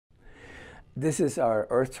This is our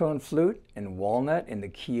EarthTone flute in Walnut in the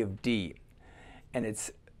key of D, and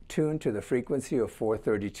it's tuned to the frequency of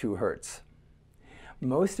 432 Hertz.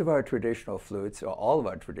 Most of our traditional flutes, or all of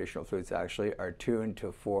our traditional flutes actually, are tuned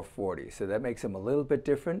to 440, so that makes them a little bit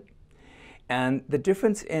different. And the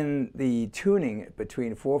difference in the tuning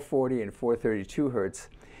between 440 and 432 Hertz,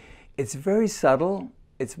 it's very subtle.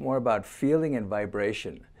 It's more about feeling and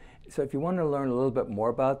vibration. So if you want to learn a little bit more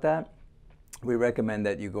about that, we recommend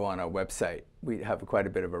that you go on our website. We have quite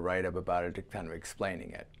a bit of a write-up about it, kind of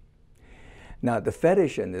explaining it. Now, the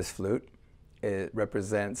fetish in this flute, it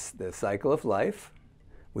represents the cycle of life.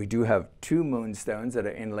 We do have 2 moonstones that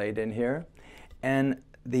are inlaid in here, and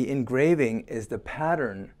the engraving is the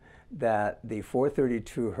pattern that the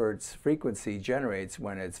 432 Hertz frequency generates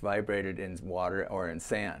when it's vibrated in water or in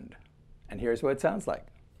sand. And here's what it sounds like.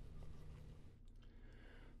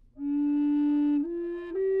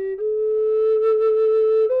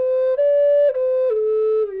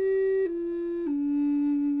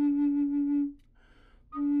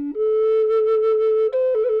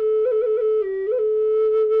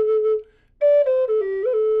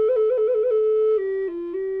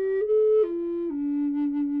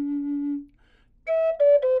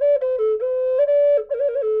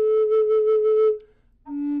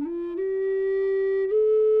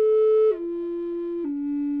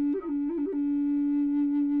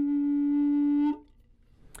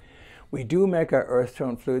 We do make our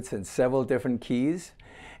EarthTone flutes in several different keys,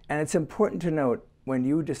 and it's important to note when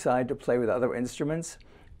you decide to play with other instruments,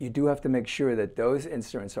 you do have to make sure that those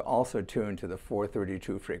instruments are also tuned to the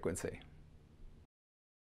 432 frequency.